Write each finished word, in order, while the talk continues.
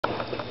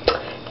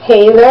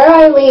Hey there,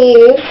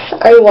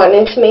 Ilyce. I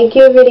wanted to make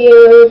you a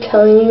video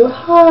telling you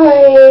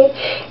hi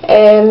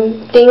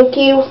and thank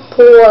you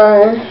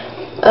for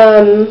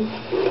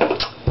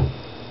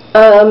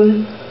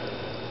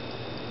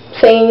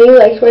saying you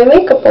liked my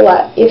makeup a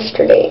lot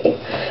yesterday,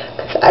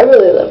 because I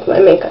really love my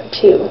makeup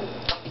too.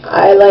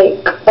 I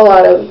like a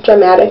lot of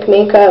dramatic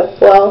makeup.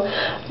 Well,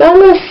 not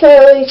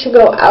necessarily to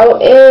go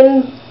out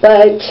in,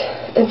 but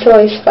it's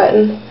always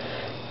fun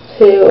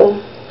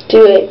to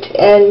do it.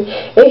 And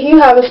if you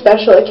have a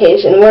special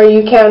occasion where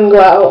you can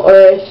go out,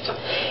 or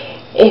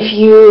if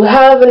you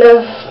have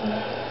enough,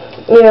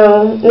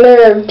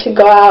 nerve to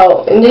go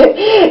out and,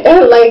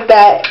 and like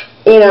that,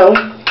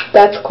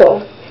 that's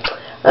cool.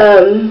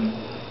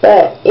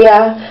 But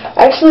yeah,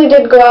 I actually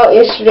did go out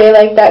yesterday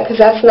like that, because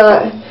that's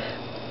not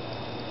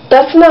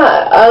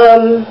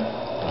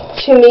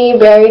to me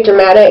very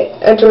dramatic.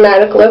 A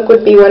dramatic look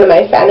would be one of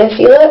my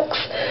fantasy looks,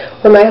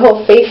 where my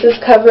whole face is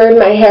covered,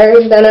 my hair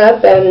is done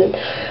up, and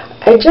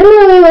I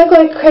generally look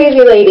like a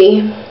crazy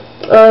lady,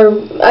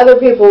 or other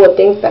people would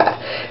think that.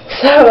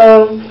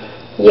 So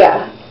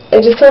yeah, I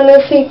just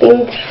wanted to say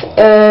thanks,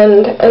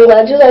 and I'm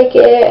glad you like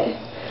it,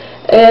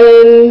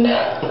 and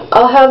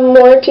I'll have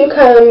more to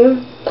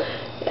come,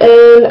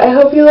 and I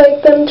hope you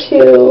like them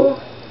too.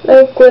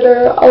 Like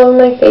glitter all over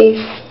my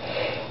face,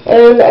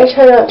 and I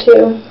try not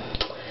to.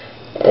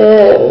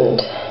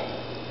 And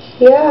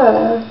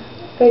yeah,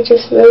 I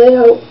just really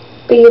hope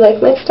that you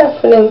like my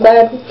stuff, and I'm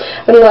glad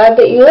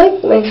that you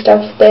like my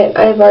stuff that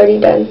I've already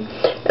done.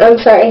 And I'm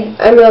sorry,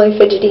 I'm really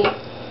fidgety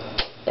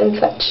and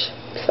such.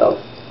 So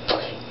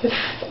yes,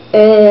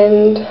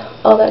 and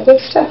all that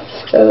good stuff.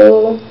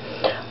 So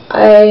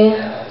I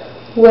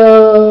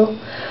will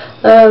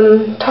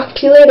talk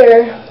to you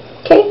later.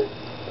 Okay,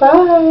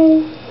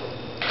 bye.